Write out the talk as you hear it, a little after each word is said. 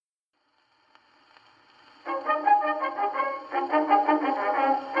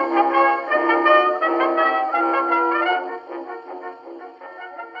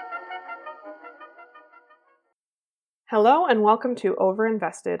and welcome to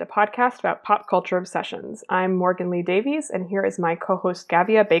Overinvested, a podcast about pop culture obsessions. I'm Morgan Lee Davies, and here is my co-host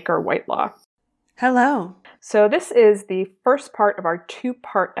Gavia Baker-Whitelaw. Hello. So this is the first part of our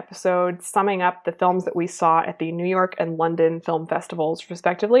two-part episode summing up the films that we saw at the New York and London film festivals,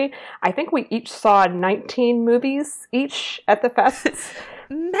 respectively. I think we each saw 19 movies each at the fests.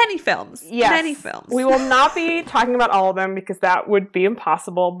 Many films. Yes. Many films. We will not be talking about all of them because that would be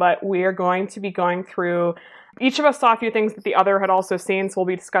impossible, but we are going to be going through... Each of us saw a few things that the other had also seen, so we'll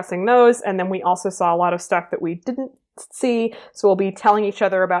be discussing those, and then we also saw a lot of stuff that we didn't see, so we'll be telling each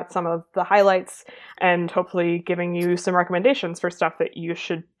other about some of the highlights and hopefully giving you some recommendations for stuff that you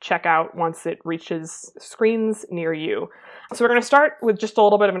should check out once it reaches screens near you. So we're going to start with just a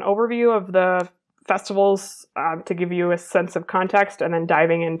little bit of an overview of the festivals to give you a sense of context, and then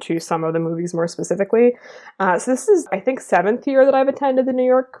diving into some of the movies more specifically. So this is, I think, 7th year that I've attended the New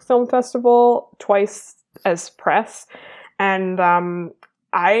York Film Festival, twice as press, and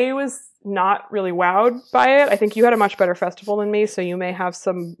I was not really wowed by it. I think you had a much better festival than me, so you may have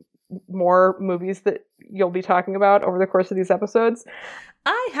some more movies that you'll be talking about over the course of these episodes.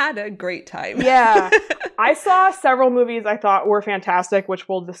 I had a great time. Yeah. I saw several movies I thought were fantastic, which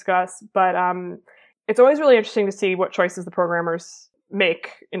we'll discuss, but it's always really interesting to see what choices the programmers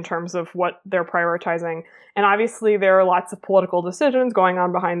make in terms of what they're prioritizing. And obviously there are lots of political decisions going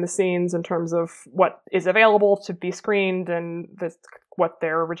on behind the scenes in terms of what is available to be screened and what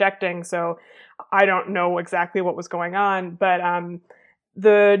they're rejecting. So I don't know exactly what was going on, but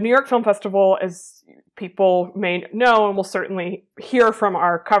the New York Film Festival, as people may know and will certainly hear from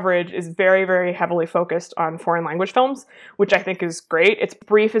our coverage, is very, very heavily focused on foreign language films, which I think is great. Its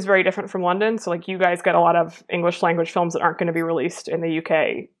brief is very different from London. So like you guys get a lot of English language films that aren't going to be released in the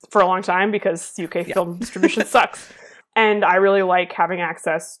UK for a long time because UK film distribution sucks. And I really like having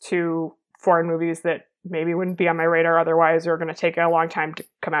access to foreign movies that maybe wouldn't be on my radar otherwise or are going to take a long time to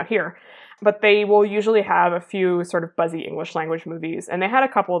come out here. But they will usually have a few sort of buzzy English language movies. And they had a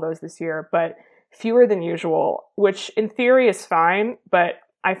couple of those this year, but fewer than usual, which in theory is fine. But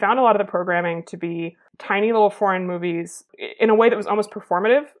I found a lot of the programming to be tiny little foreign movies in a way that was almost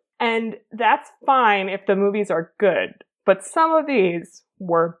performative. And that's fine if the movies are good. But some of these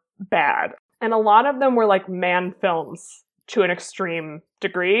were bad. And a lot of them were like man films to an extreme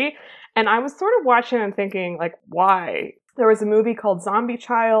degree. And I was sort of watching and thinking, like, why? There was a movie called Zombie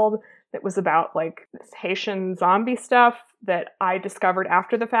Child that was about like this Haitian zombie stuff that I discovered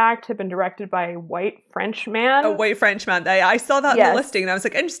after the fact had been directed by a white French man. A white French man. I saw that in the listing and I was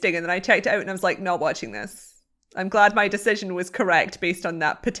like, interesting. And then I checked it out and I was like, not watching this. I'm glad my decision was correct based on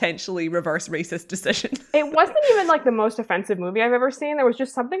that potentially reverse racist decision. It wasn't even like the most offensive movie I've ever seen. There was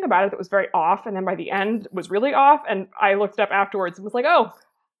just something about it that was very off. And then by the end was really off. And I looked it up afterwards and was like, oh,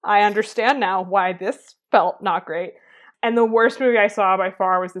 I understand now why this felt not great. And the worst movie I saw by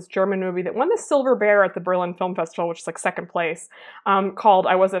far was this German movie that won the Silver Bear at the Berlin Film Festival, which is like second place, called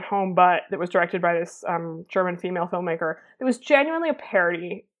I Was at Home But, that was directed by this German female filmmaker. It was genuinely a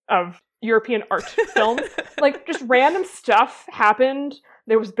parody of European art films. Like, just random stuff happened.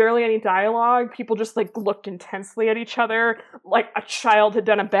 There was barely any dialogue. People just like looked intensely at each other. Like a child had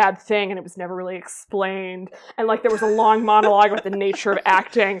done a bad thing and it was never really explained. And like there was a long monologue about the nature of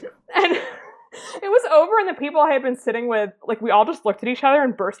acting. And it was over, and the people I had been sitting with, like, we all just looked at each other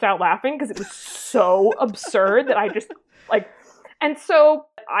and burst out laughing because it was so absurd that I just, like... And so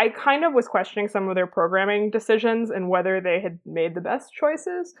I kind of was questioning some of their programming decisions and whether they had made the best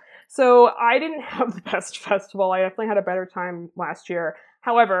choices. So I didn't have the best festival. I definitely had a better time last year.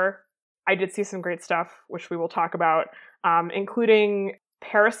 However, I did see some great stuff, which we will talk about, including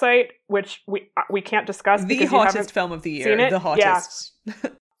Parasite, which we can't discuss. The hottest film of the year. Seen it? The hottest.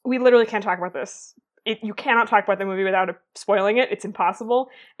 Yeah. We literally can't talk about this. You cannot talk about the movie without spoiling it. It's impossible.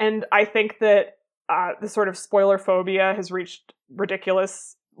 And I think that the sort of spoiler phobia has reached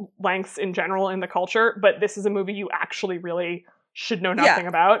ridiculous lengths in general in the culture. But this is a movie you actually really should know nothing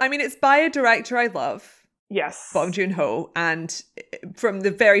about. I mean, it's by a director I love. Yes. Bong Joon-ho. And from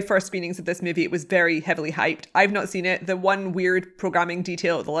the very first screenings of this movie, it was very heavily hyped. I've not seen it. The one weird programming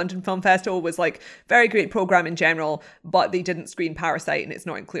detail at the London Film Festival was like, very great program in general, but they didn't screen Parasite and it's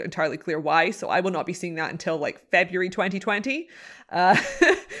not entirely clear why. So I will not be seeing that until like February 2020.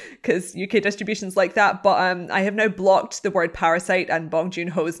 Because UK distribution's like that. But I have now blocked the word Parasite and Bong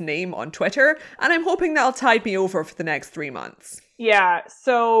Joon-ho's name on Twitter. And I'm hoping that'll tide me over for the next 3 months. Yeah.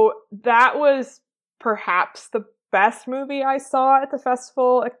 So that was perhaps the best movie I saw at the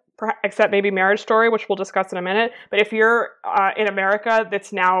festival, except maybe Marriage Story, which we'll discuss in a minute. But if you're in America,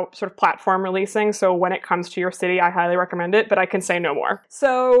 that's now sort of platform releasing. So when it comes to your city, I highly recommend it, but I can say no more.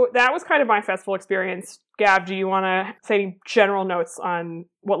 So that was kind of my festival experience. Gab, do you want to say any general notes on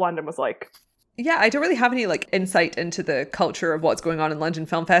what London was like? Yeah, I don't really have any like insight into the culture of what's going on in London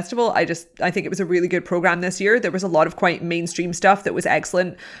Film Festival. I think it was a really good program this year. There was a lot of quite mainstream stuff that was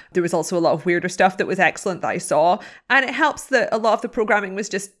excellent. There was also a lot of weirder stuff that was excellent that I saw. And it helps that a lot of the programming was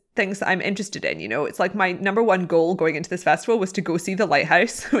just things that I'm interested in. You know, it's like my number one goal going into this festival was to go see The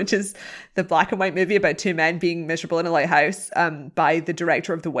Lighthouse, which is the black and white movie about two men being miserable in a lighthouse, by the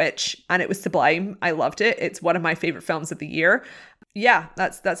director of The Witch. And it was sublime. I loved it. It's one of my favorite films of the year. Yeah,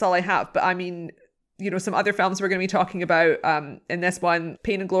 that's all I have. But I mean, you know, some other films we're going to be talking about in this one: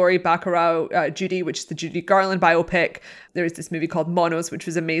 Pain and Glory, Bacurau, Judy, which is the Judy Garland biopic. There's this movie called Monos, which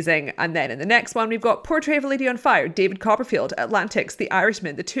was amazing. And then in the next one, we've got Portrait of a Lady on Fire, David Copperfield, Atlantics, The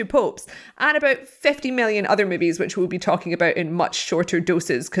Irishman, The Two Popes, and about 50 million other movies, which we'll be talking about in much shorter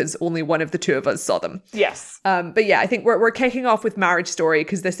doses because only one of the two of us saw them. Yes. But yeah, I think we're kicking off with Marriage Story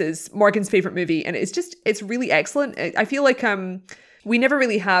because this is Morgan's favorite movie, and it's really excellent. I feel like we never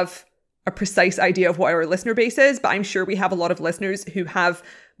really have a precise idea of what our listener base is, but I'm sure we have a lot of listeners who have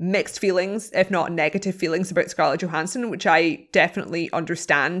mixed feelings, if not negative feelings, about Scarlett Johansson, which I definitely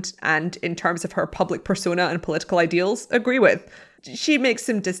understand, and in terms of her public persona and political ideals, agree with. She makes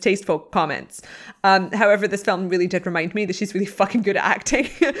some distasteful comments. However, this film really did remind me that she's really fucking good at acting.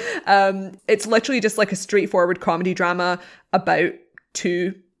 It's literally just like a straightforward comedy drama about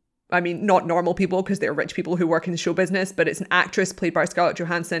not normal people because they're rich people who work in the show business, but it's an actress played by Scarlett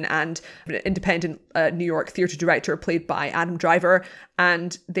Johansson and an independent New York theatre director played by Adam Driver.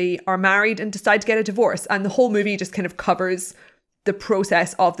 And they are married and decide to get a divorce. And the whole movie just kind of covers the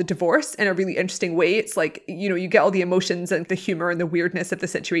process of the divorce in a really interesting way. It's like, you know, you get all the emotions and the humor and the weirdness of the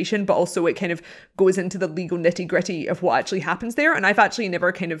situation, but also it kind of goes into the legal nitty gritty of what actually happens there. And I've actually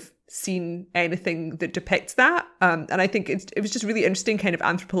never kind of seen anything that depicts that. And I think it was just really interesting kind of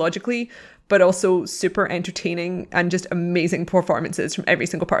anthropologically, but also super entertaining and just amazing performances from every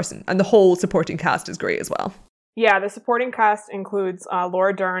single person. And the whole supporting cast is great as well. Yeah, the supporting cast includes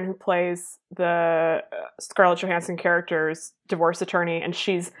Laura Dern, who plays the Scarlett Johansson character's divorce attorney, and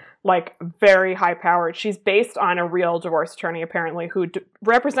she's like very high powered. She's based on a real divorce attorney, apparently, who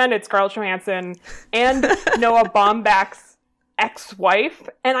represented Scarlett Johansson and Noah Baumbach's ex-wife,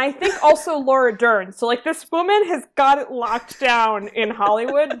 and I think also Laura Dern. So like this woman has got it locked down in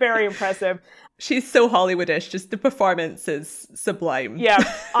Hollywood. Very impressive. She's so Hollywoodish. Just the performance is sublime. Yeah.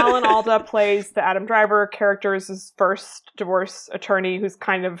 Alan Alda plays the Adam Driver character as his first divorce attorney who's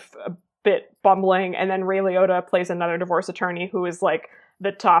kind of a bit bumbling. And then Ray Liotta plays another divorce attorney who is like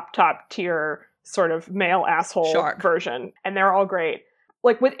the top tier sort of male asshole Shark version. And they're all great.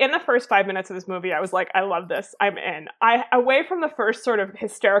 Like within the first 5 minutes of this movie, I was like, I love this. I'm in. Away from the first sort of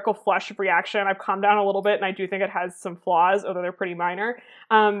hysterical flush of reaction, I've calmed down a little bit, and I do think it has some flaws, although they're pretty minor.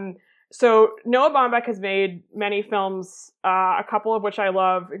 So Noah Baumbach has made many films, a couple of which I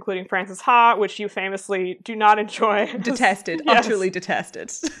love, including Frances Ha, which you famously do not enjoy. Detested. Yes. Utterly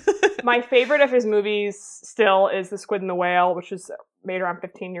detested. My favorite of his movies still is The Squid and the Whale, which was made around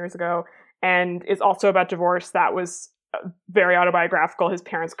 15 years ago and is also about divorce. That was very autobiographical. His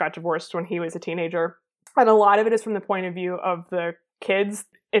parents got divorced when he was a teenager. And a lot of it is from the point of view of the kids,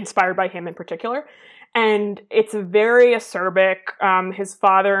 inspired by him in particular. And it's very acerbic. His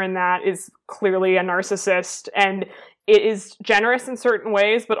father in that is clearly a narcissist, and it is generous in certain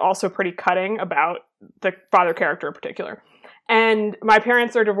ways, but also pretty cutting about the father character in particular. And my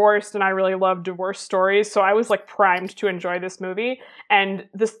parents are divorced, and I really love divorce stories, so I was like primed to enjoy this movie. And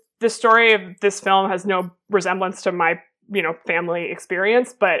the story of this film has no resemblance to my family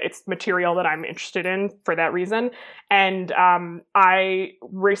experience, but it's material that I'm interested in for that reason. And I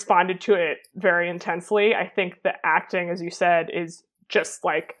responded to it very intensely. I think the acting, as you said, is just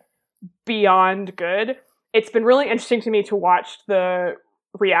like beyond good. It's been really interesting to me to watch the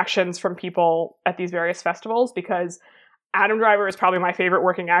reactions from people at these various festivals, because Adam Driver is probably my favorite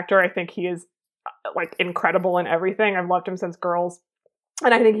working actor. I think he is like incredible in everything. I've loved him since Girls.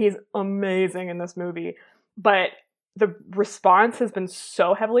 And I think he's amazing in this movie. But the response has been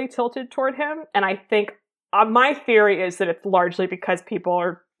so heavily tilted toward him. And I think my theory is that it's largely because people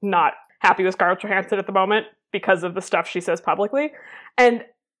are not happy with Scarlett Johansson at the moment because of the stuff she says publicly. And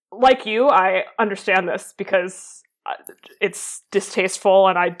like you, I understand this because it's distasteful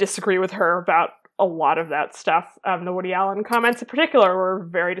and I disagree with her about a lot of that stuff. The Woody Allen comments in particular were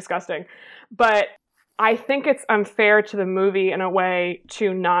very disgusting. But I think it's unfair to the movie in a way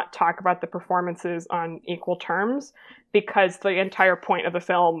to not talk about the performances on equal terms, because the entire point of the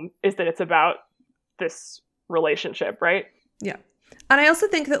film is that it's about this relationship, right? Yeah. And I also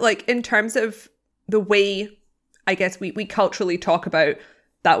think that, like, in terms of the way, I guess, we culturally talk about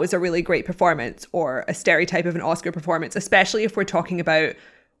that was a really great performance or a stereotype of an Oscar performance, especially if we're talking about,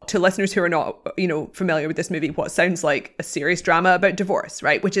 to listeners who are not, familiar with this movie, what sounds like a serious drama about divorce,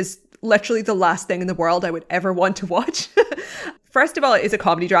 right? Which is literally the last thing in the world I would ever want to watch. First of all, it is a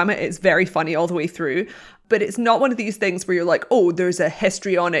comedy drama. It's very funny all the way through, but it's not one of these things where you're like, oh, there's a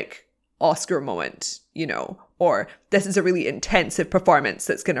histrionic Oscar moment, or this is a really intensive performance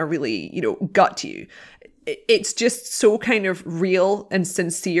that's going to really, gut you. It's just so kind of real and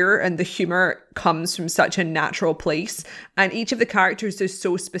sincere, and the humor comes from such a natural place. And each of the characters is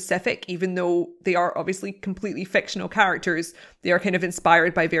so specific, even though they are obviously completely fictional characters. They are kind of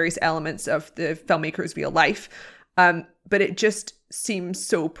inspired by various elements of the filmmaker's real life. But it just seems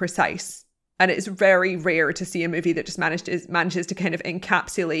so precise. And it's very rare to see a movie that just manages to kind of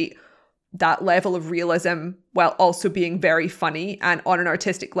encapsulate that level of realism while also being very funny. And on an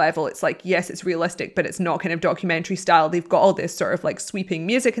artistic level, it's like, yes, it's realistic, but it's not kind of documentary style. They've got all this sort of like sweeping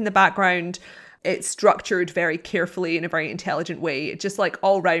music in the background. It's structured very carefully in a very intelligent way. It just, like,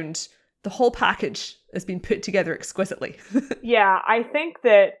 all round, the whole package has been put together exquisitely. Yeah, I think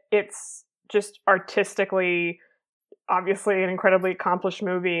that it's just artistically, obviously, an incredibly accomplished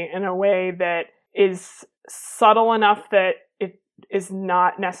movie in a way that is subtle enough that it is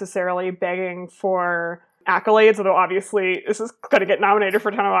not necessarily begging for accolades, although obviously this is going to get nominated for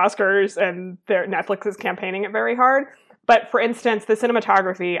a ton of Oscars and Netflix is campaigning it very hard. But for instance, the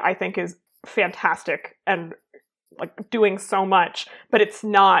cinematography, I think, is fantastic and, like, doing so much, but it's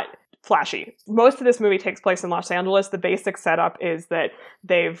not flashy. Most of this movie takes place in Los Angeles. The basic setup is that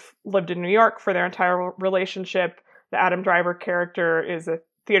they've lived in New York for their entire relationship. The Adam Driver character is a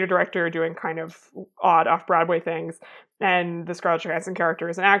theater director doing kind of odd off-Broadway things. And the Scarlett Johansson character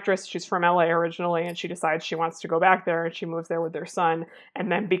is an actress. She's from LA originally, and she decides she wants to go back there, and she moves there with their son.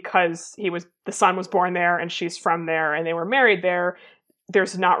 And then because the son was born there and she's from there and they were married there,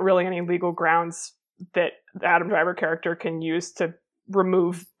 there's not really any legal grounds that the Adam Driver character can use to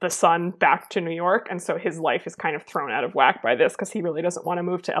remove the son back to New York. And so his life is kind of thrown out of whack by this because he really doesn't want to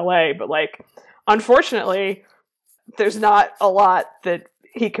move to LA. But, like, unfortunately, there's not a lot that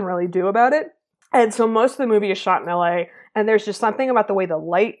he can really do about it. And so most of the movie is shot in LA, and there's just something about the way the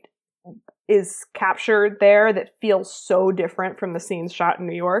light is captured there that feels so different from the scenes shot in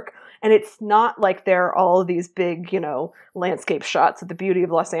New York. And it's not like there are all of these big, landscape shots of the beauty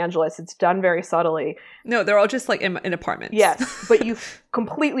of Los Angeles. It's done very subtly. No, they're all just like in apartments. Yes, but you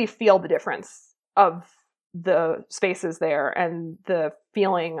completely feel the difference of the spaces there, and the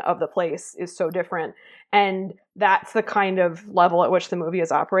feeling of the place is so different. And that's the kind of level at which the movie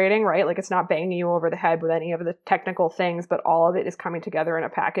is operating, right? Like, it's not banging you over the head with any of the technical things, but all of it is coming together in a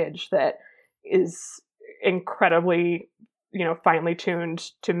package that is incredibly, finely tuned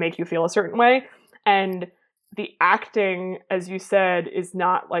to make you feel a certain way. And the acting, as you said, is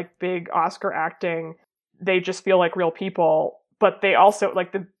not like big Oscar acting. They just feel like real people, but they also,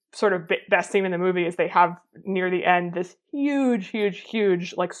 like, the sort of best scene in the movie is they have near the end this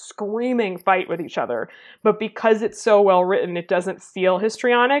huge, like, screaming fight with each other. But because it's so well written, it doesn't feel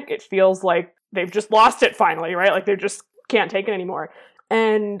histrionic. It feels like they've just lost it finally, right? Like, they just can't take it anymore.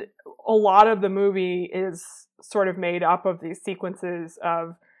 And a lot of the movie is sort of made up of these sequences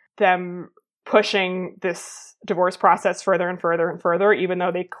of them pushing this divorce process further and further and further, even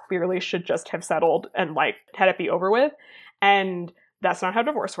though they clearly should just have settled and, like, had it be over with. And that's not how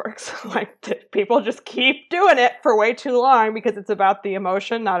divorce works. Like, people just keep doing it for way too long because it's about the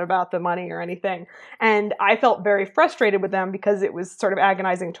emotion, not about the money or anything. And I felt very frustrated with them because it was sort of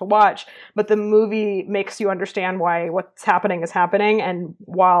agonizing to watch. But the movie makes you understand why what's happening is happening. And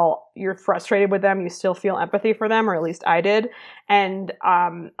while you're frustrated with them, you still feel empathy for them, or at least I did. And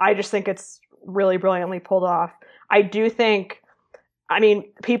I just think it's really brilliantly pulled off. I do think,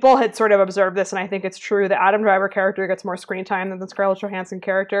 people had sort of observed this, and I think it's true, the Adam Driver character gets more screen time than the Scarlett Johansson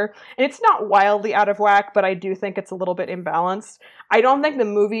character. And it's not wildly out of whack, but I do think it's a little bit imbalanced. I don't think the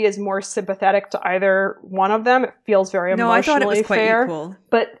movie is more sympathetic to either one of them. It feels very emotionally I thought it was quite fair. Equal.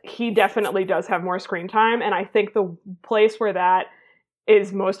 But he definitely does have more screen time, and I think the place where that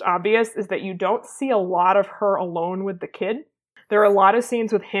is most obvious is that you don't see a lot of her alone with the kid. There are a lot of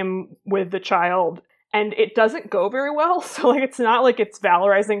scenes with him with the child, and it doesn't go very well. So, like, it's not like it's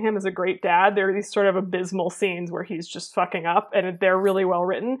valorizing him as a great dad. There are these sort of abysmal scenes where he's just fucking up, and they're really well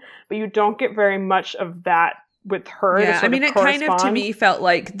written. But you don't get very much of that with her. Yeah, I mean, it kind of to me felt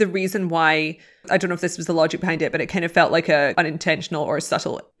like the reason why, I don't know if this was the logic behind it, but it kind of felt like a unintentional or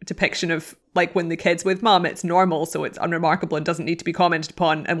subtle depiction of like when the kid's with mum, it's normal, so it's unremarkable and doesn't need to be commented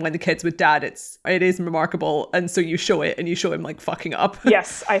upon. And when the kid's with dad, it is remarkable. And so you show it and you show him like fucking up.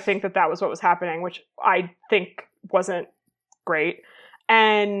 Yes, I think that was what was happening, which I think wasn't great.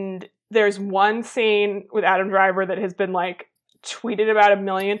 And there's one scene with Adam Driver that has been like tweeted about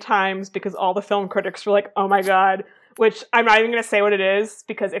 1,000,000 times because all the film critics were like, oh my God, which I'm not even going to say what it is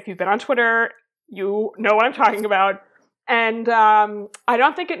because if you've been on Twitter, you know what I'm talking about. And I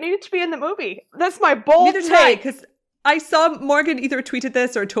don't think it needed to be in the movie. That's my bold take. Neither did I, because I saw Morgan either tweeted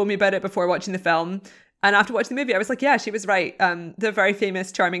this or told me about it before watching the film. And after watching the movie, I was like, yeah, she was right. The very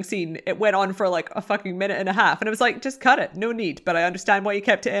famous, charming scene, it went on for like a fucking minute and a half. And I was like, just cut it. No need. But I understand why you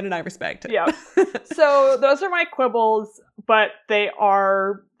kept it in and I respect it. Yeah. So those are my quibbles, but they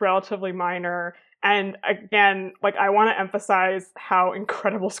are relatively minor. And again, like I want to emphasize how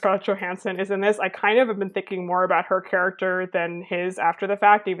incredible Scarlett Johansson is in this. I kind of have been thinking more about her character than his after the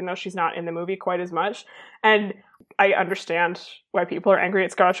fact, even though she's not in the movie quite as much. And I understand why people are angry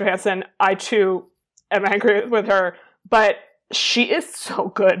at Scarlett Johansson. I too am angry with her, but she is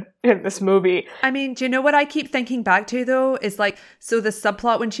so good in this movie. I mean, do you know what I keep thinking back to though? Is like, so the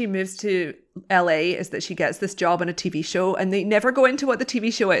subplot when she moves to LA is that she gets this job on a TV show and they never go into what the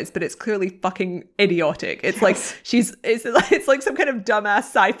TV show is, but it's clearly fucking idiotic. It's like, it's like some kind of dumbass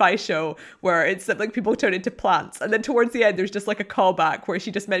sci-fi show where it's like people turn into plants. And then towards the end, there's just like a callback where she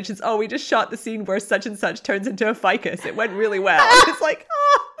just mentions, oh, we just shot the scene where such and such turns into a ficus. It went really well. And it's like,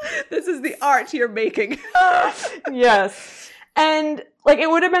 this is the art you're making. Yes. And like it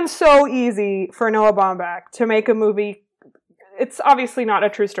would have been so easy for Noah Baumbach to make a movie. It's obviously not a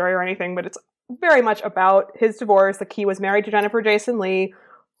true story or anything, but it's very much about his divorce. Like he was married to Jennifer Jason Leigh,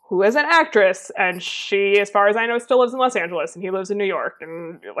 who is an actress, and she, as far as I know, still lives in Los Angeles, and he lives in New York,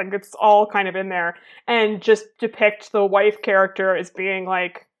 and like it's all kind of in there. And just depict the wife character as being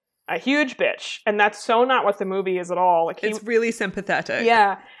like a huge bitch, and that's so not what the movie is at all. Like it's really sympathetic.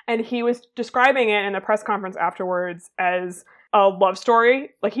 Yeah, and he was describing it in the press conference afterwards as a love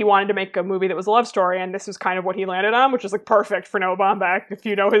story. Like he wanted to make a movie that was a love story, and this was kind of what he landed on, which is like perfect for Noah Baumbach if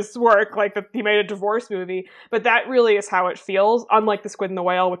you know his work. Like that he made a divorce movie, but that really is how it feels. Unlike The Squid and the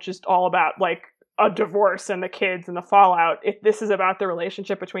Whale, which is all about like a divorce and the kids and the fallout. This is about the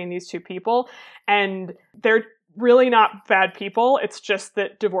relationship between these two people, and they're really not bad people. It's just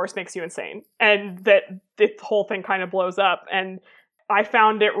that divorce makes you insane, and that the whole thing kind of blows up. And I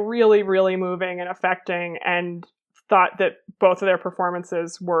found it really, really moving and affecting, and thought that both of their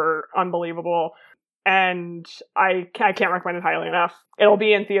performances were unbelievable. And I can't recommend it highly enough. It'll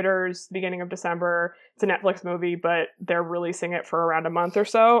be in theaters beginning of December. It's a Netflix movie, but they're releasing it for around a month or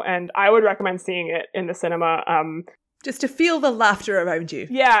so. And I would recommend seeing it in the cinema. Just to feel the laughter around you.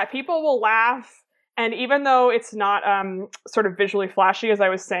 Yeah, people will laugh. And even though it's not sort of visually flashy, as I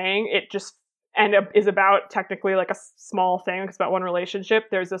was saying, it just is about technically like a small thing. It's about one relationship.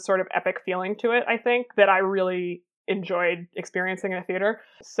 There's a sort of epic feeling to it, I think, that I really enjoyed experiencing in a theater.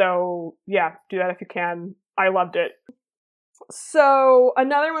 So yeah, do that if you can. I loved it. So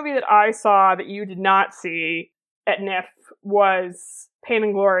another movie that I saw that you did not see at NIF was Pain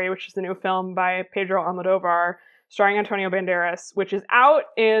and Glory, which is the new film by Pedro Almodovar, starring Antonio Banderas, which is out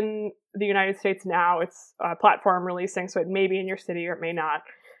in the United States now. It's a platform releasing, so it may be in your city or it may not.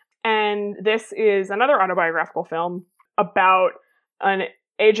 And this is another autobiographical film about an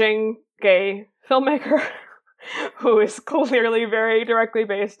aging gay filmmaker who is clearly very directly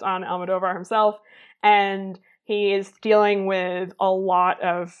based on Almodovar himself. And he is dealing with a lot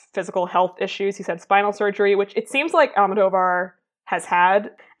of physical health issues. He's had spinal surgery, which it seems like Almodovar has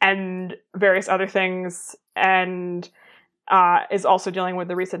had, and various other things, and is also dealing with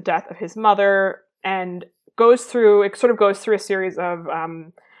the recent death of his mother, and goes through a series of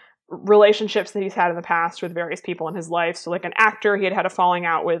relationships that he's had in the past with various people in his life. So like an actor he had a falling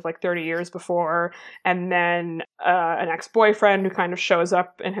out with like 30 years before, and then an ex-boyfriend who kind of shows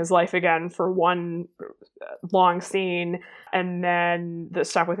up in his life again for one long scene, and then the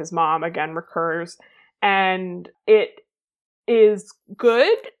stuff with his mom again recurs. And it is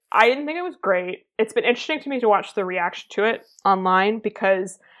good. I didn't think it was great. It's been interesting to me to watch the reaction to it online,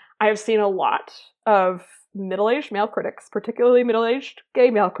 because I have seen a lot of middle-aged male critics, particularly middle-aged gay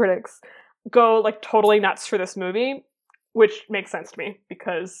male critics, go like totally nuts for this movie, which makes sense to me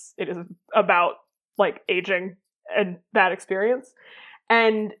because it is about like aging and that experience.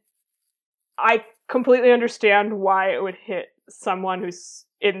 And I completely understand why it would hit someone who's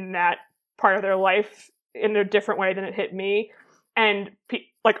in that part of their life in a different way than it hit me. And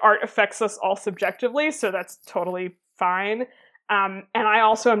like art affects us all subjectively, so that's totally fine. And I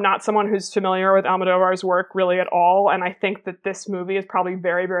also am not someone who's familiar with Almodovar's work really at all, and I think that this movie is probably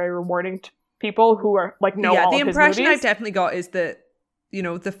very, very rewarding to people who are like know all of his movies. Yeah, the impression I've definitely got is that, you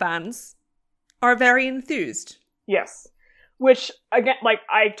know, the fans are very enthused. Yes. Which, again, like,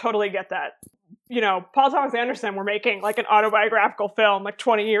 I totally get that. You know, Paul Thomas Anderson, we're making, like, an autobiographical film, like,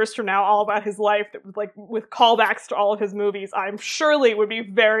 20 years from now, all about his life, that was, like, with callbacks to all of his movies. I'm surely would be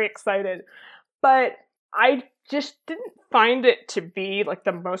very excited. But I just didn't find it to be, like,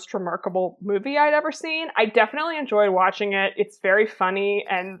 the most remarkable movie I'd ever seen. I definitely enjoyed watching it. It's very funny,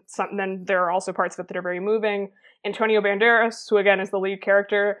 and then there are also parts of it that are very moving. Antonio Banderas, who, again, is the lead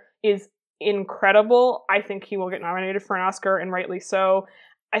character, is incredible. I think he will get nominated for an Oscar, and rightly so.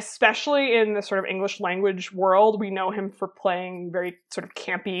 Especially in the sort of English language world, we know him for playing very sort of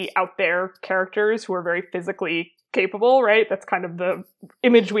campy, out there characters who are very physically capable, right? That's kind of the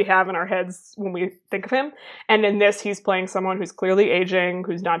image we have in our heads when we think of him. And in this, he's playing someone who's clearly aging,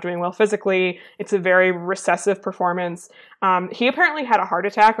 who's not doing well physically. It's a very recessive performance. He apparently had a heart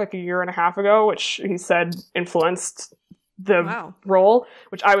attack like a year and a half ago, which he said influenced the role,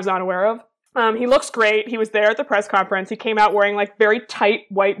 which I was not aware of. He looks great. He was there at the press conference. He came out wearing like very tight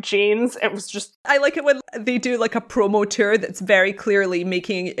white jeans. It was just... I like it when they do like a promo tour that's very clearly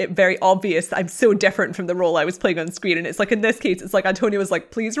making it very obvious that I'm so different from the role I was playing on screen. And it's like, in this case, it's like Antonio was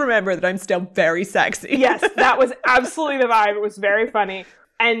like, please remember that I'm still very sexy. Yes, that was absolutely the vibe. It was very funny.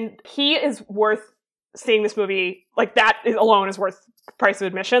 And he is worth seeing this movie. Like, that alone is worth price of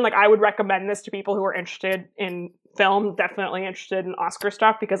admission. Like, I would recommend this to people who are interested in film, definitely interested in Oscar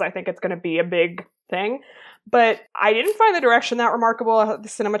stuff, because I think it's going to be a big thing. But I didn't find the direction that remarkable. The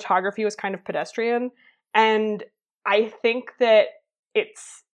cinematography was kind of pedestrian. And I think that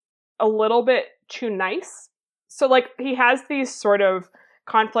it's a little bit too nice. So, like, he has these sort of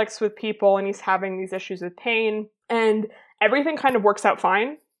conflicts with people, and he's having these issues with pain, and everything kind of works out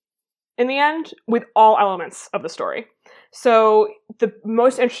fine in the end with all elements of the story. So the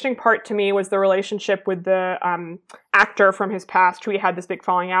most interesting part to me was the relationship with the actor from his past who he had this big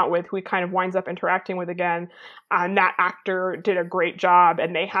falling out with, who he kind of winds up interacting with again. And that actor did a great job,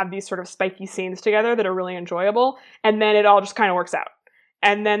 and they have these sort of spiky scenes together that are really enjoyable. And then it all just kind of works out.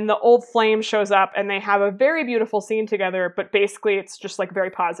 And then the old flame shows up, and they have a very beautiful scene together, but basically it's just like very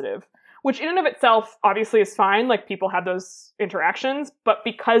positive. Which in and of itself obviously is fine, like people have those interactions, but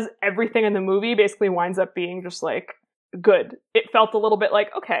because everything in the movie basically winds up being just like good, it felt a little bit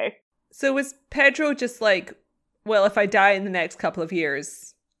like, okay. So was Pedro just like, well, if I die in the next couple of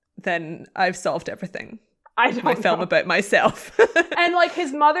years, then I've solved everything? I don't my know. film about myself. And like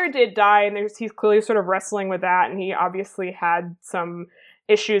his mother did die, and he's clearly sort of wrestling with that, and he obviously had some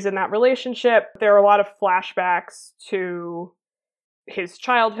issues in that relationship. There are a lot of flashbacks to his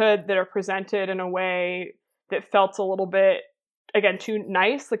childhood that are presented in a way that felt a little bit, again, too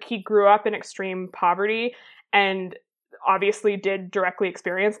nice. Like, he grew up in extreme poverty and obviously did directly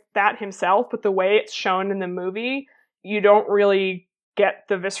experience that himself, but the way it's shown in the movie, you don't really get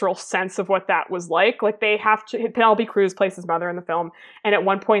the visceral sense of what that was like. Like, they have to... Penelope Cruz plays his mother in the film, and at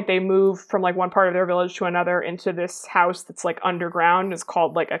one point they move from like one part of their village to another into this house that's like underground. It's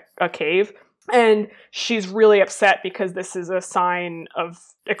called like a cave. And she's really upset because this is a sign of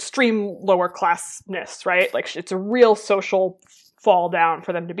extreme lower classness, right? Like, it's a real social fall down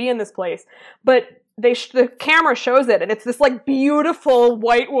for them to be in this place. But the camera shows it, and it's this like beautiful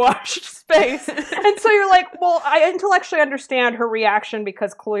whitewashed space. And so you're like, well, I intellectually understand her reaction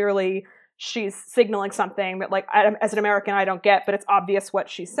because clearly she's signaling something that, like, as an American, I don't get, but it's obvious what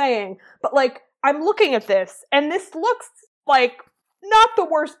she's saying. But like, I'm looking at this, and this looks like not the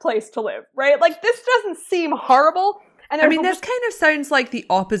worst place to live, right? Like, this doesn't seem horrible. And I mean, this kind of sounds like the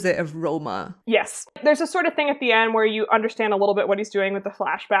opposite of Roma. Yes. There's a sort of thing at the end where you understand a little bit what he's doing with the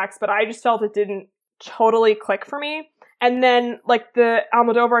flashbacks, but I just felt it didn't totally click for me. And then, like, the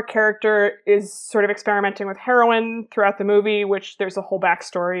Almodovar character is sort of experimenting with heroin throughout the movie, which there's a whole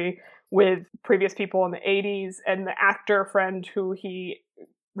backstory with previous people in the 80s, and the actor friend who he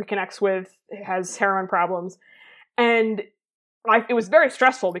reconnects with has heroin problems. And it was very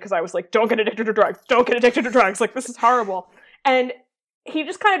stressful because I was like, don't get addicted to drugs. Don't get addicted to drugs. Like, this is horrible. And he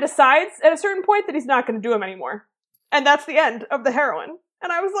just kind of decides at a certain point that he's not going to do them anymore. And that's the end of the heroin.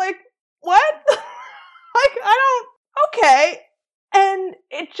 And I was like, what? Like, okay. And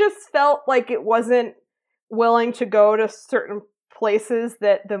it just felt like it wasn't willing to go to certain places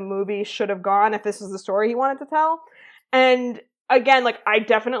that the movie should have gone if this was the story he wanted to tell. And again, like, I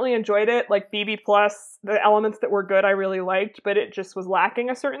definitely enjoyed it. Like, BB+, the elements that were good I really liked, but it just was lacking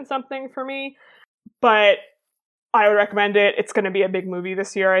a certain something for me. But I would recommend it. It's going to be a big movie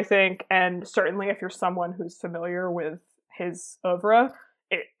this year, I think. And certainly if you're someone who's familiar with his oeuvre,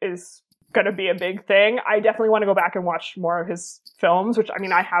 it is going to be a big thing. I definitely want to go back and watch more of his films, which, I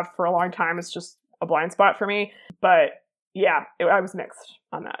mean, I have for a long time. It's just a blind spot for me. But yeah, I was mixed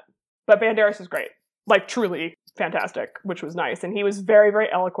on that. But Banderas is great. Like, truly fantastic, which was nice. And he was very,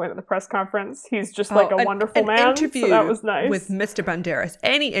 very eloquent at the press conference. He's just like a wonderful man. Interview so that was nice. With Mr. Banderas.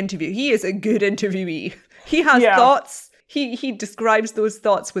 Any interview. He is a good interviewee. He has thoughts. He describes those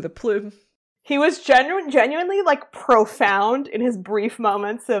thoughts with a plume. He was genuinely like profound in his brief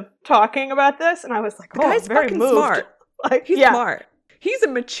moments of talking about this. And I was like, the guy's very fucking moved. Smart. Like, He's smart. He's a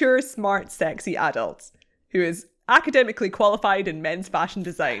mature, smart, sexy adult who is academically qualified in men's fashion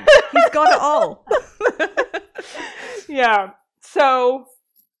design. He's got it all. Yeah. So,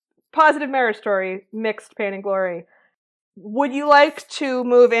 positive marriage story, mixed pain and glory. Would you like to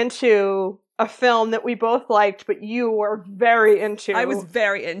move into a film that we both liked, but you were very into? I was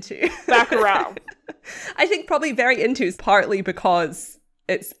very into. Bacurau. I think probably very into is partly because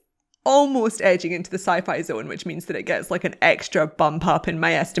it's almost edging into the sci-fi zone, which means that it gets like an extra bump up in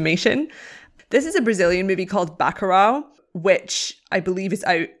my estimation. This is a Brazilian movie called Bacurau, which I believe is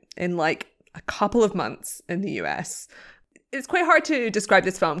out in like a couple of months in the US. It's quite hard to describe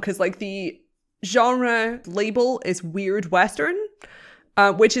this film because like the genre label is weird Western,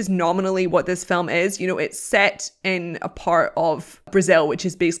 which is nominally what this film is. You know, it's set in a part of Brazil, which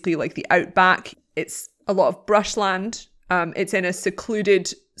is basically like the outback. It's a lot of brushland. It's in a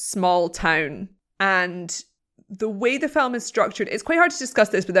secluded small town. And the way the film is structured, it's quite hard to discuss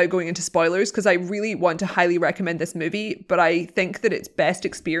this without going into spoilers because I really want to highly recommend this movie, but I think that it's best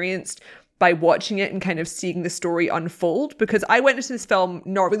experienced by watching it and kind of seeing the story unfold, because I went into this film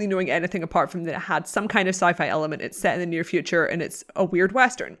not really knowing anything apart from that it had some kind of sci-fi element. It's set in the near future and it's a weird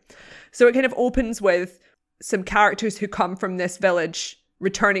Western. So it kind of opens with some characters who come from this village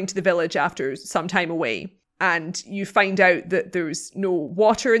returning to the village after some time away. And you find out that there's no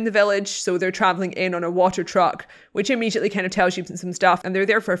water in the village, so they're traveling in on a water truck, which immediately kind of tells you some stuff. And they're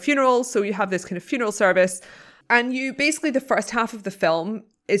there for a funeral, so you have this kind of funeral service. And you basically, the first half of the film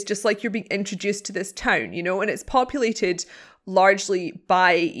is just like you're being introduced to this town, you know, and it's populated largely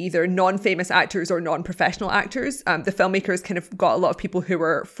by either non-famous actors or non-professional actors. The filmmakers kind of got a lot of people who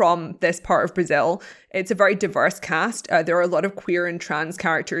were from this part of Brazil. It's a very diverse cast. There are a lot of queer and trans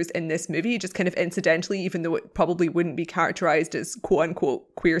characters in this movie, just kind of incidentally, even though it probably wouldn't be characterized as quote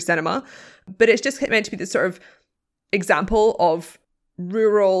unquote queer cinema. But it's just meant to be this sort of example of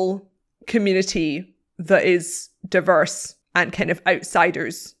rural community that is diverse and kind of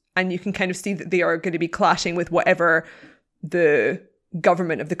outsiders. And you can kind of see that they are going to be clashing with whatever the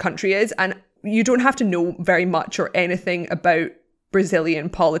government of the country is. And you don't have to know very much or anything about Brazilian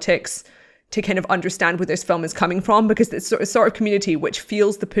politics to kind of understand where this film is coming from, because it's sort of community which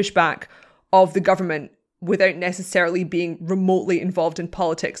feels the pushback of the government without necessarily being remotely involved in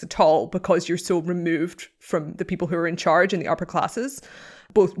politics at all, because you're so removed from the people who are in charge in the upper classes,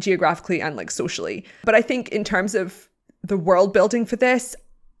 both geographically and like socially. But I think in terms of the world building for this,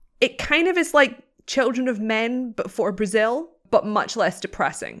 it kind of is like Children of Men, but for Brazil, but much less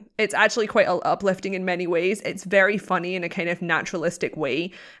depressing. It's actually quite uplifting in many ways. It's very funny in a kind of naturalistic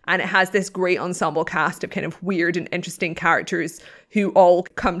way. And it has this great ensemble cast of kind of weird and interesting characters who all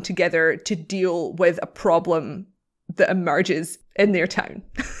come together to deal with a problem that emerges in their town.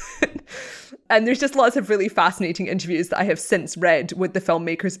 And there's just lots of really fascinating interviews that I have since read with the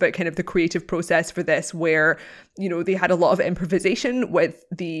filmmakers about kind of the creative process for this, where, you know, they had a lot of improvisation with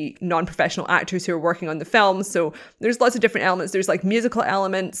the non-professional actors who are working on the film. So there's lots of different elements. There's like musical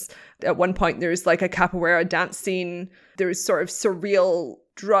elements. At one point, there's like a capoeira dance scene. There's sort of surreal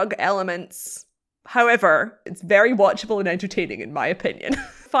drug elements. However, it's very watchable and entertaining, in my opinion.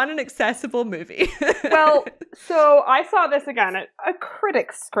 Fun and accessible movie. Well, so I saw this again at a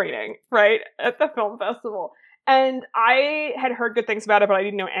critics screening, right, at the film festival. And I had heard good things about it, but I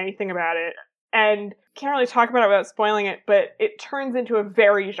didn't know anything about it. And can't really talk about it without spoiling it, but it turns into a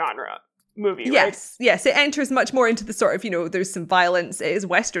very genre movie, right? Yes. It enters much more into the sort of, you know, there's some violence. It is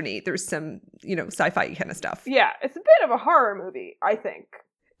Western-y. There's some, you know, sci-fi kind of stuff. Yeah, it's a bit of a horror movie, I think.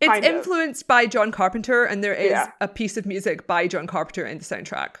 It's influenced by John Carpenter, and there is a piece of music by John Carpenter in the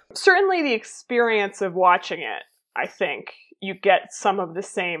soundtrack. Certainly the experience of watching it, I think you get some of the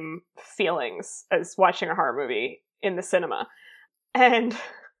same feelings as watching a horror movie in the cinema. And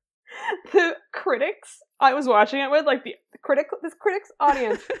the critics I was watching it with, like this critics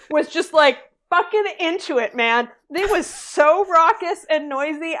audience was just like fucking into it, man. They was so raucous and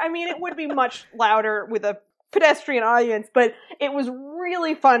noisy. I mean, it would be much louder with a pedestrian audience, but it was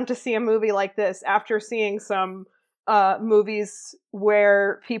really fun to see a movie like this after seeing some movies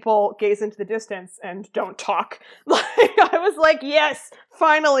where people gaze into the distance and don't talk. Like, I was like, yes,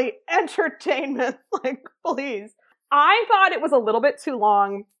 finally, entertainment. Like, please. I thought it was a little bit too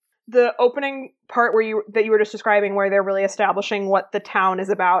long. The opening part that you were just describing, where they're really establishing what the town is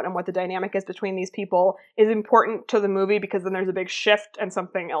about and what the dynamic is between these people, is important to the movie, because then there's a big shift and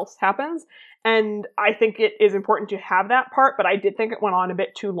something else happens. And I think it is important to have that part, but I did think it went on a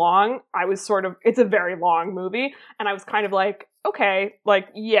bit too long. It's a very long movie, and I was kind of like, okay, like,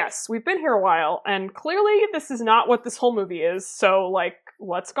 yes, we've been here a while, and clearly this is not what this whole movie is, so, like,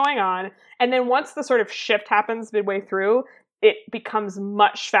 what's going on? And then once the sort of shift happens midway through, it becomes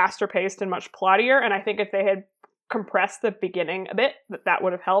much faster paced and much plottier, and I think if they had compressed the beginning a bit, that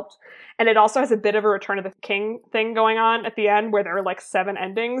would have helped. And it also has a bit of a Return of the King thing going on at the end, where there are like 7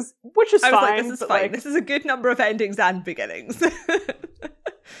 endings, which is fine. Like, this is fine. Like, this is a good number of endings and beginnings.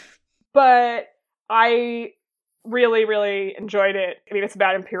 But I really, really enjoyed it. I mean, it's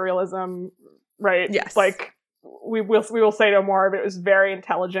about imperialism, right? Yes. Like, we will say no more, but it was very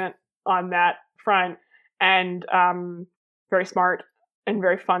intelligent on that front, and very smart and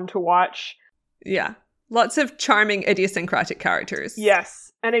very fun to watch. Yeah. Lots of charming, idiosyncratic characters.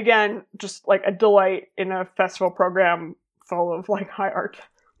 Yes. And again, just like a delight in a festival program full of like high art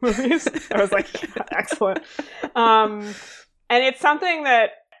movies. I was like, yeah, excellent. And it's something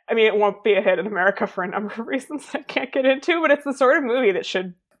that, I mean, it won't be a hit in America for a number of reasons I can't get into, but it's the sort of movie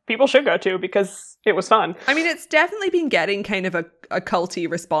that people should go to because it was fun. I mean, it's definitely been getting kind of a culty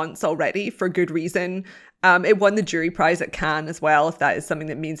response already, for good reason. It won the jury prize at Cannes as well, if that is something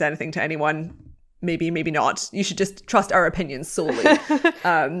that means anything to anyone. Maybe, maybe not. You should just trust our opinions solely.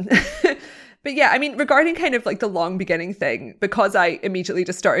 But yeah, I mean, regarding kind of like the long beginning thing, because I immediately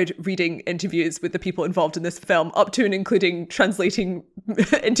just started reading interviews with the people involved in this film, up to and including translating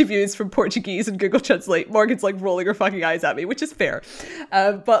interviews from Portuguese and Google Translate, Morgan's like rolling her fucking eyes at me, which is fair.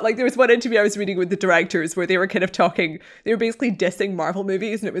 But like there was one interview I was reading with the directors where they were kind of talking, they were basically dissing Marvel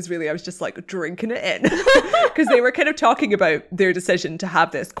movies, and it was really, I was just like drinking it in. Because they were kind of talking about their decision to have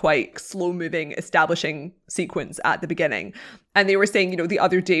this quite slow moving establishing sequence at the beginning. And they were saying, you know, the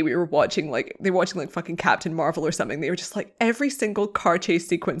other day they were watching like fucking Captain Marvel or something. They were just like, every single car chase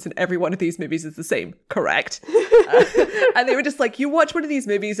sequence in every one of these movies is the same. Correct. And they were just like, you watch one of these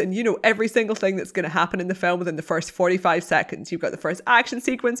movies and you know every single thing that's going to happen in the film within the first 45 seconds. You've got the first action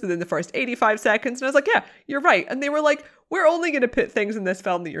sequence within the first 85 seconds. And I was like, yeah, you're right. And they were like, we're only going to put things in this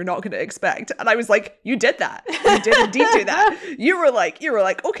film that you're not going to expect. And I was like, you did that. You did indeed do that. You were like,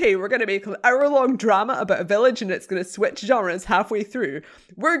 okay, we're going to make an hour-long drama about a village and it's going to switch genres halfway through.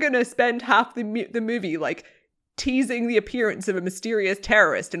 We're going to spend half the movie like teasing the appearance of a mysterious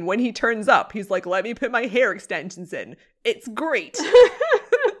terrorist. And when he turns up, he's like, let me put my hair extensions in. It's great.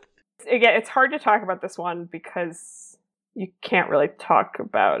 Again, it's hard to talk about this one because you can't really talk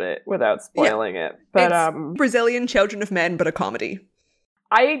about it without spoiling it. But it's Brazilian Children of Men, but a comedy.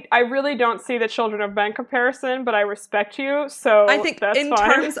 I really don't see the Children of Men comparison, but I respect you, so I think that's in fine.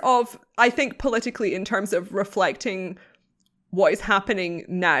 terms of, I think politically, in terms of reflecting what is happening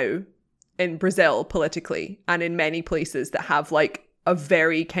now in Brazil politically, and in many places that have like a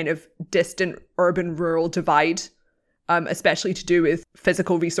very kind of distant urban-rural divide, especially to do with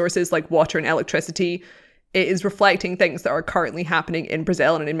physical resources like water and electricity, it is reflecting things that are currently happening in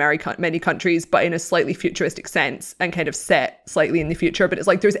Brazil and in many countries, but in a slightly futuristic sense and kind of set slightly in the future. But it's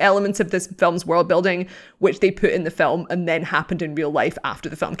like there's elements of this film's world building which they put in the film and then happened in real life after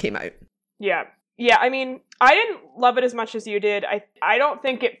the film came out. Yeah. Yeah, I mean, I didn't love it as much as you did. I don't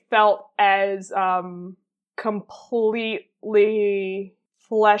think it felt as completely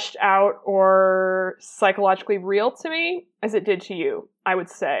fleshed out or psychologically real to me as it did to you, I would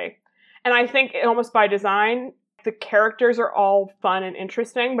say. And I think almost by design, the characters are all fun and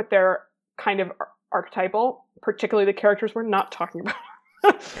interesting, but they're kind of archetypal, particularly the characters we're not talking about.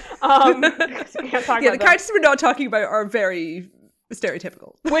 The characters we're not talking about are very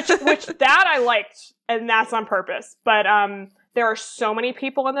stereotypical. which that I liked, and that's on purpose. But there are so many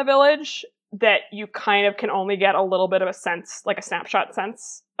people in the village that you kind of can only get a little bit of a sense, like a snapshot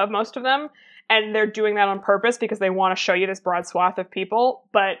sense of most of them. And they're doing that on purpose because they want to show you this broad swath of people.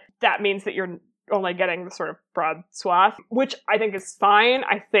 But that means that you're only getting the sort of broad swath, which I think is fine.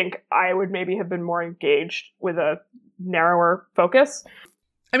 I think I would maybe have been more engaged with a narrower focus.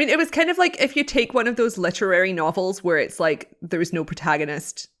 I mean, it was kind of like if you take one of those literary novels where it's like there's no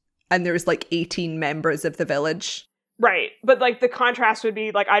protagonist and there's like 18 members of the village. Right. But like the contrast would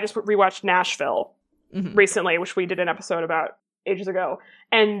be like, I just rewatched Nashville recently, which we did an episode about ages ago.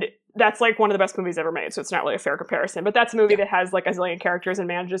 And that's like one of the best movies ever made, so it's not really a fair comparison. But that's a movie that has like a zillion characters and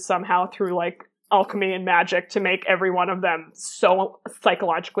manages somehow through like alchemy and magic to make every one of them so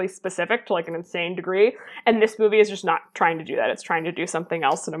psychologically specific to like an insane degree. And this movie is just not trying to do that. It's trying to do something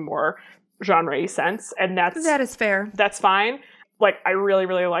else in a more genre-y sense. And that is fair. That's fine. Like, I really,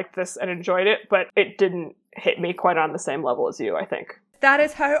 really liked this and enjoyed it, but it didn't hit me quite on the same level as you, I think. That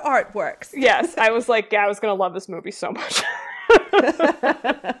is how art works. Yes, I was like, yeah, I was going to love this movie so much.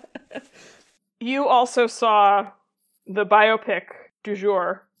 You also saw the biopic du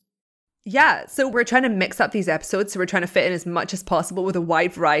jour. Yeah, so we're trying to mix up these episodes, so we're trying to fit in as much as possible with a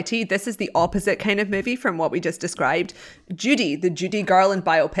wide variety. This is the opposite kind of movie from what we just described. Judy, the Judy Garland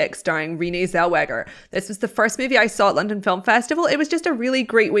biopic starring Renee Zellweger. This was the first movie I saw at London Film Festival. It was just a really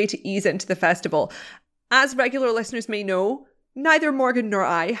great way to ease into the festival. As regular listeners may know, neither Morgan nor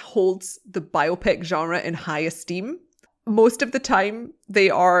I holds the biopic genre in high esteem. Most of the time,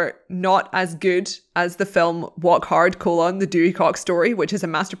 they are not as good as the film Walk Hard: The Dewey Cox Story, which is a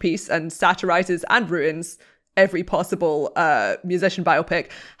masterpiece and satirizes and ruins every possible musician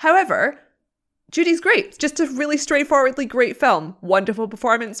biopic. However, Judy's great. It's just a really straightforwardly great film. Wonderful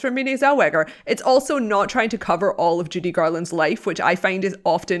performance from Renee Zellweger. It's also not trying to cover all of Judy Garland's life, which I find is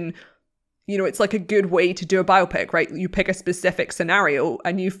often, you know, it's like a good way to do a biopic, right? You pick a specific scenario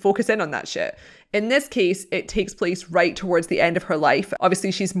and you focus in on that shit. In this case, it takes place right towards the end of her life. Obviously,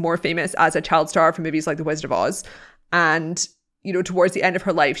 she's more famous as a child star for movies like The Wizard of Oz. And, you know, towards the end of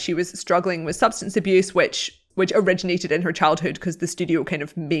her life, she was struggling with substance abuse, which originated in her childhood because the studio kind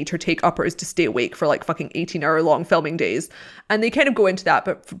of made her take uppers to stay awake for like fucking 18-hour long filming days. And they kind of go into that,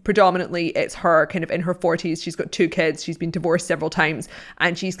 but predominantly it's her kind of in her 40s. She's got 2 kids. She's been divorced several times.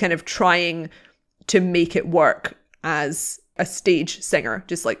 And she's kind of trying to make it work as a stage singer,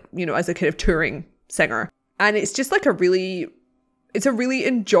 just like, you know, as a kind of touring singer. And it's just like a really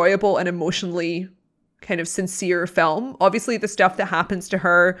enjoyable and emotionally kind of sincere film. Obviously, the stuff that happens to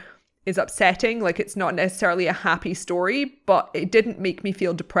her is upsetting. Like, it's not necessarily a happy story, but it didn't make me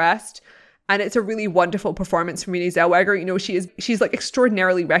feel depressed. And it's a really wonderful performance from Renee Zellweger. You know, she's like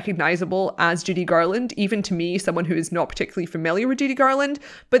extraordinarily recognizable as Judy Garland, even to me, someone who is not particularly familiar with Judy Garland.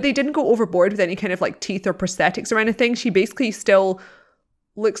 But they didn't go overboard with any kind of like teeth or prosthetics or anything. She basically still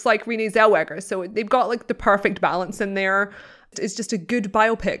looks like Renee Zellweger. So they've got like the perfect balance in there. It's just a good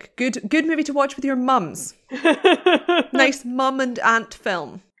biopic. Good movie to watch with your mums. Nice mum and aunt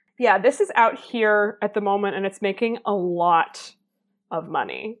film. Yeah, this is out here at the moment and it's making a lot of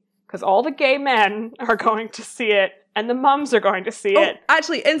money. Because all the gay men are going to see it, and the mums are going to see it.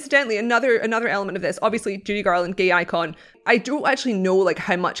 Actually, incidentally, another element of this, obviously, Judy Garland, gay icon. I don't actually know like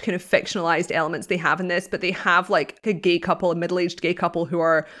how much kind of fictionalized elements they have in this, but they have like a gay couple, a middle-aged gay couple who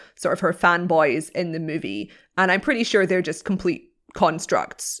are sort of her fanboys in the movie. And I'm pretty sure they're just complete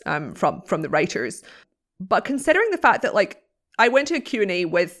constructs from the writers. But considering the fact that like, I went to a Q&A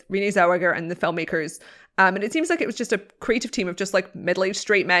with Renee Zellweger and the filmmakers, and it seems like it was just a creative team of just like middle-aged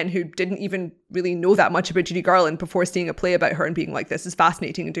straight men who didn't even really know that much about Judy Garland before seeing a play about her and being like, this is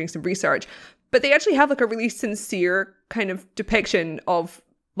fascinating, and doing some research. But they actually have like a really sincere kind of depiction of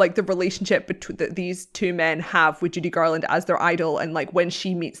like the relationship that these 2 men have with Judy Garland as their idol, and like when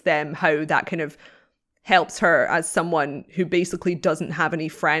she meets them, how that kind of helps her as someone who basically doesn't have any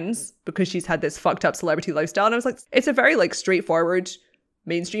friends because she's had this fucked up celebrity lifestyle. And I was like, it's a very like straightforward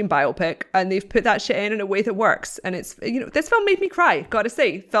mainstream biopic, and they've put that shit in a way that works. And it's, you know, this film made me cry. Gotta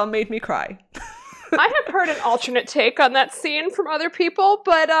say, film made me cry. I have heard an alternate take on that scene from other people,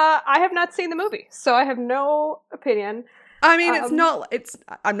 but I have not seen the movie, so I have no opinion. I mean, I'm not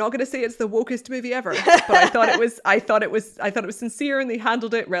going to say it's the wokest movie ever, but I thought it was sincere, and they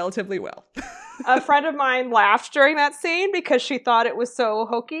handled it relatively well. A friend of mine laughed during that scene because she thought it was so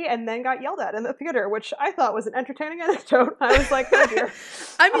hokey, and then got yelled at in the theater, which I thought was an entertaining anecdote. I was like, oh dear.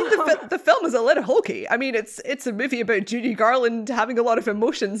 I mean, the film is a little hokey. I mean, it's a movie about Judy Garland having a lot of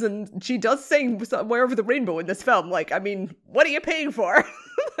emotions, and she does sing "Somewhere Over the Rainbow" in this film. Like, I mean, what are you paying for?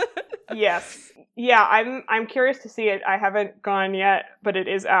 Yes. Yeah, I'm curious to see it. I haven't gone yet, but it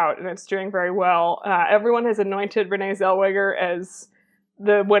is out and it's doing very well. Everyone has anointed Renee Zellweger as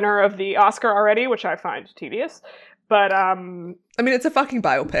the winner of the Oscar already, which I find tedious. But I mean, it's a fucking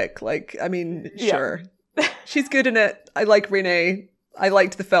biopic. Like, I mean, sure. Yeah. She's good in it. I like Renee. I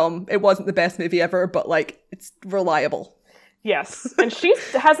liked the film. It wasn't the best movie ever, but like, it's reliable. Yes. And she's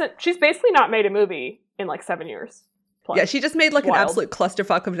basically not made a movie in like 7 years. Plus. Yeah, she just made like an absolute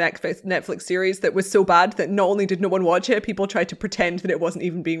clusterfuck of Netflix series that was so bad that not only did no one watch it, people tried to pretend that it wasn't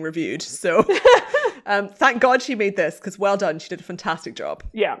even being reviewed. So thank God she made this, because well done. She did a fantastic job.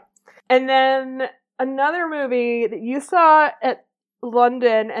 Yeah. And then another movie that you saw at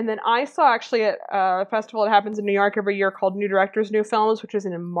London, and then I saw actually at a festival that happens in New York every year called New Directors, New Films, which is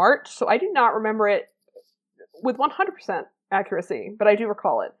in March. So I do not remember it with 100% accuracy, but I do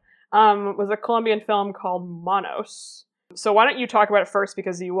recall it. It was a Colombian film called Manos. So why don't you talk about it first,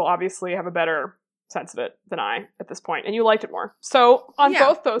 because you will obviously have a better sense of it than I at this point, and you liked it more. So on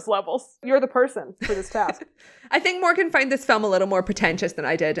both those levels, you're the person for this task. I think Morgan found this film a little more pretentious than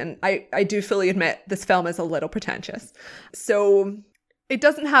I did, and I do fully admit this film is a little pretentious. So it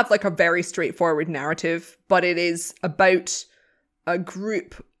doesn't have like a very straightforward narrative, but it is about a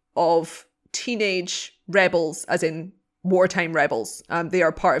group of teenage rebels, as in wartime rebels. They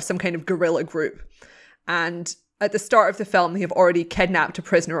are part of some kind of guerrilla group, and at the start of the film, they have already kidnapped a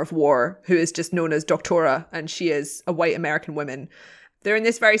prisoner of war who is just known as Doctora, and she is a white American woman. They're in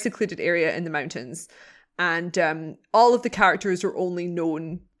this very secluded area in the mountains, and all of the characters are only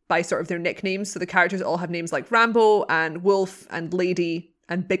known by sort of their nicknames. So the characters all have names like Rambo and Wolf and Lady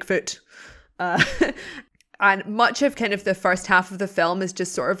and Bigfoot. And much of kind of the first half of the film is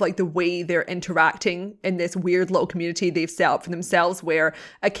just sort of like the way they're interacting in this weird little community they've set up for themselves, where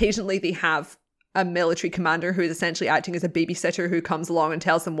occasionally they have a military commander who is essentially acting as a babysitter who comes along and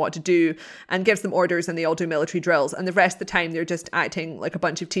tells them what to do and gives them orders, and they all do military drills. And the rest of the time, they're just acting like a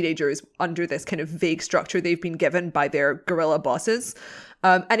bunch of teenagers under this kind of vague structure they've been given by their guerrilla bosses.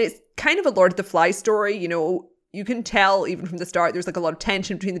 And it's kind of a Lord of the Flies story, you know. You can tell even from the start there's like a lot of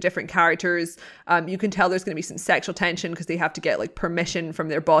tension between the different characters. You can tell there's going to be some sexual tension because they have to get like permission from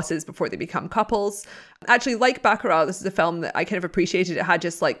their bosses before they become couples. Actually, like Bacurau, this is a film that I kind of appreciated. It had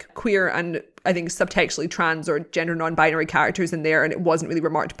just like queer and I think subtextually trans or gender non-binary characters in there, and it wasn't really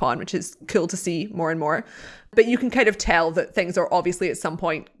remarked upon, which is cool to see more and more. But you can kind of tell that things are obviously at some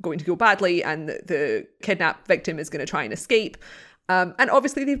point going to go badly, and the kidnapped victim is going to try and escape. And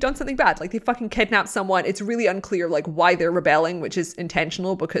obviously they've done something bad. Like, they fucking kidnapped someone. It's really unclear like why they're rebelling, which is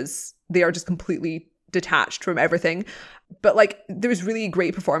intentional because they are just completely detached from everything. But like, there's really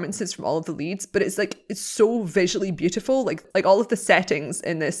great performances from all of the leads, but it's like, it's so visually beautiful. Like all of the settings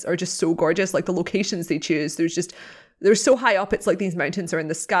in this are just so gorgeous. Like the locations they choose, they're so high up. It's like these mountains are in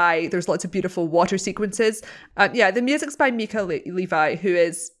the sky. There's lots of beautiful water sequences. The music's by Mika Levi, who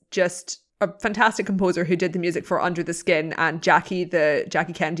is just a fantastic composer who did the music for Under the Skin and Jackie, the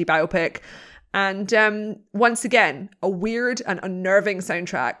Jackie Kennedy biopic. And once again, a weird and unnerving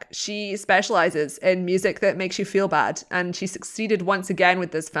soundtrack. She specializes in music that makes you feel bad, and she succeeded once again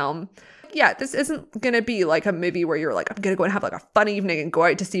with this film. Yeah, this isn't going to be like a movie where you're like, I'm going to go and have like a fun evening and go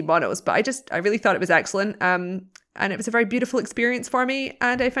out to see Manos, but I really thought it was excellent. And it was a very beautiful experience for me,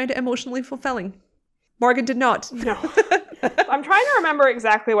 and I found it emotionally fulfilling. Morgan did not. No. I'm trying to remember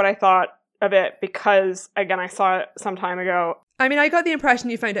exactly what I thought of it because, again, I saw it some time ago. I mean, I got the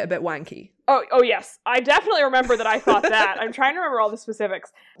impression you found it a bit wanky. Oh yes. I definitely remember that I thought that. I'm trying to remember all the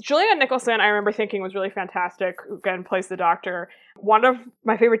specifics. Julianne Nicholson, I remember thinking was really fantastic. Again, plays the doctor. One of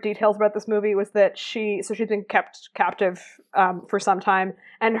my favorite details about this movie was that she's been kept captive for some time,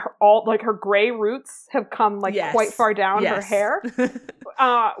 and her gray roots have come quite far down her hair,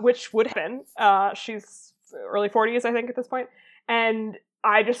 which would happen. She's early 40s, I think, at this point. And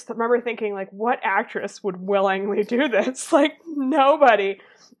I just remember thinking, like, what actress would willingly do this? Like, nobody.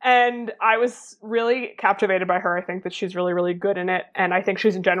 And I was really captivated by her. I think that she's really, really good in it. And I think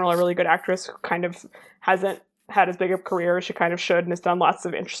she's in general a really good actress who kind of hasn't had as big a career as she kind of should, and has done lots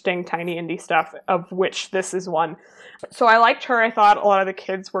of interesting, tiny indie stuff, of which this is one. So I liked her. I thought a lot of the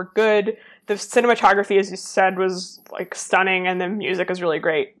kids were good. The cinematography, as you said, was like stunning, and the music is really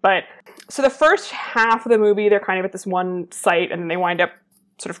great. But so the first half of the movie, they're kind of at this one site, and then they wind up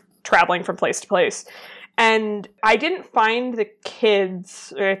sort of traveling from place to place. And I didn't find the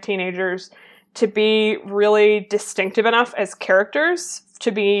kids, teenagers, to be really distinctive enough as characters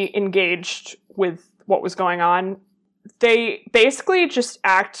to be engaged with what was going on. They basically just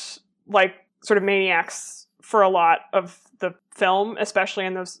act like sort of maniacs for a lot of the film, especially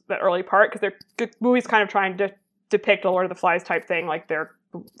in that early part, because the movie's kind of trying to depict a Lord of the Flies type thing, like they're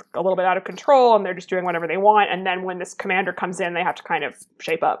a little bit out of control and they're just doing whatever they want, and then when this commander comes in, they have to kind of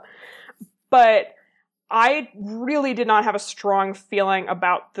shape up. But I really did not have a strong feeling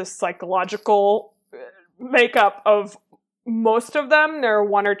about the psychological makeup of most of them. There are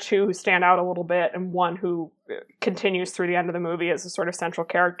one or two who stand out a little bit, and one who continues through the end of the movie as a sort of central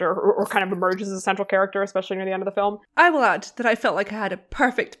character, or kind of emerges as a central character, especially near the end of the film. I will add that I felt like I had a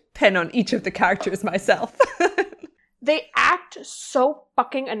perfect pin on each of the characters myself. They act so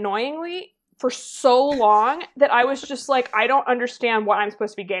fucking annoyingly for so long that I was just like, I don't understand what I'm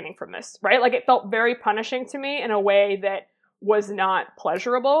supposed to be gaining from this, right? Like, it felt very punishing to me in a way that was not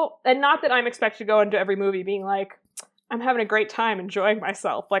pleasurable. And not that I'm expected to go into every movie being like, I'm having a great time enjoying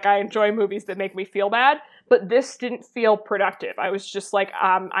myself. Like, I enjoy movies that make me feel bad, but this didn't feel productive. I was just like,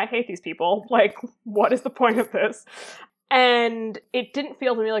 I hate these people. Like, what is the point of this? And it didn't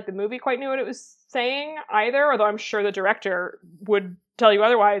feel to me like the movie quite knew what it was saying either, although I'm sure the director would tell you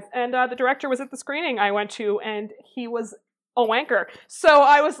otherwise. And the director was at the screening I went to, and he was a wanker. So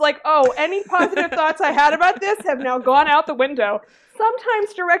I was like, oh, any positive thoughts I had about this have now gone out the window.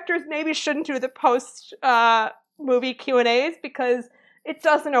 Sometimes directors maybe shouldn't do the post movie Q&As because it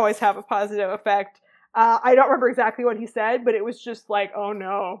doesn't always have a positive effect. I don't remember exactly what he said, but it was just like, oh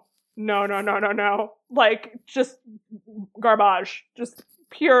no. Like, just garbage. Just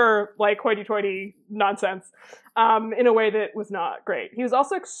pure, like, hoity-toity nonsense in a way that was not great. He was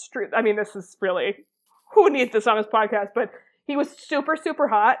also this is really, who needs this on his podcast, but he was super, super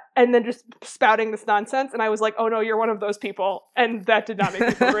hot and then just spouting this nonsense. And I was like, oh no, you're one of those people. And that did not make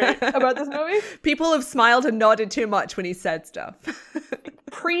me feel great about this movie. People have smiled and nodded too much when he said stuff.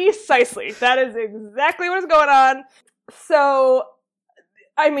 Precisely. That is exactly what is going on. So,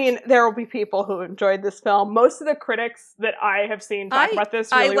 I mean, there will be people who enjoyed this film. Most of the critics that I have seen talk about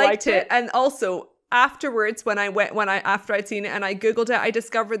this really liked it. And also, afterwards, after I'd seen it and I Googled it, I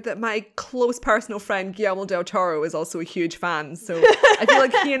discovered that my close personal friend Guillermo del Toro is also a huge fan. So I feel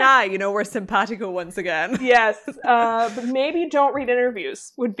like he and I, were simpatico once again. Yes. But maybe don't read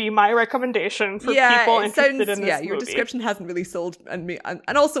interviews would be my recommendation for people interested in this movie. Yeah, your description hasn't really sold me.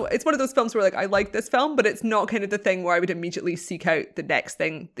 And also, it's one of those films where, like, I like this film, but it's not kind of the thing where I would immediately seek out the next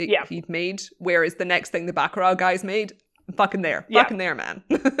thing that he'd made. Whereas the next thing the Baccarat guys made, I'm fucking there. Fucking there, man.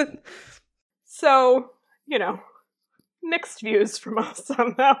 So, mixed views from us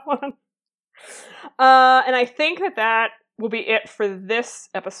on that one. And I think that will be it for this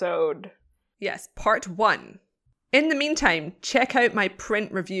episode. Yes, part 1. In the meantime, check out my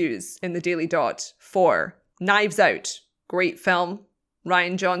print reviews in the Daily Dot for Knives Out, great film,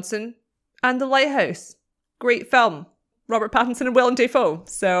 Rian Johnson, and The Lighthouse, great film, Robert Pattinson and Willem Dafoe.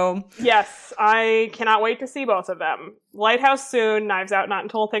 So yes, I cannot wait to see both of them. Lighthouse soon, Knives Out not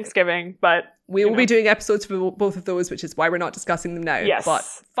until Thanksgiving, but we will be doing episodes for both of those, which is why we're not discussing them now. Yes. But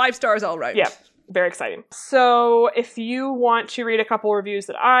 5 stars all round. Yeah, very exciting. So if you want to read a couple reviews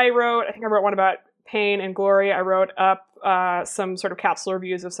that I wrote, I think I wrote one about Pain and Glory. I wrote up some sort of capsule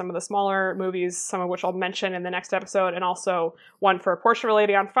reviews of some of the smaller movies, some of which I'll mention in the next episode, and also one for Portrait of a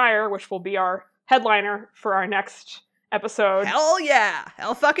Lady on Fire, which will be our headliner for our next episode. Hell yeah.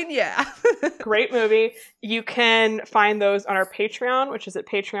 Hell fucking yeah. Great movie. You can find those on our Patreon, which is at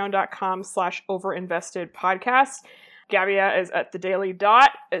patreon.com/overinvestedpodcast. Gavia is at the Daily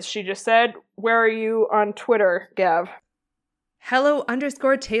Dot, as she just said. Where are you on Twitter, Gav?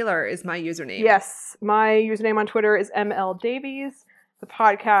 Hello_Taylor is my username. Yes, my username on Twitter is ML Davies. The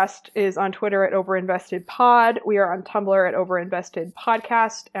podcast is on Twitter at overinvestedpod. We are on Tumblr at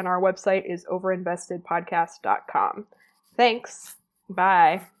overinvestedpodcast, and our website is overinvestedpodcast.com. Thanks.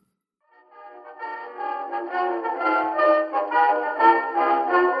 Bye.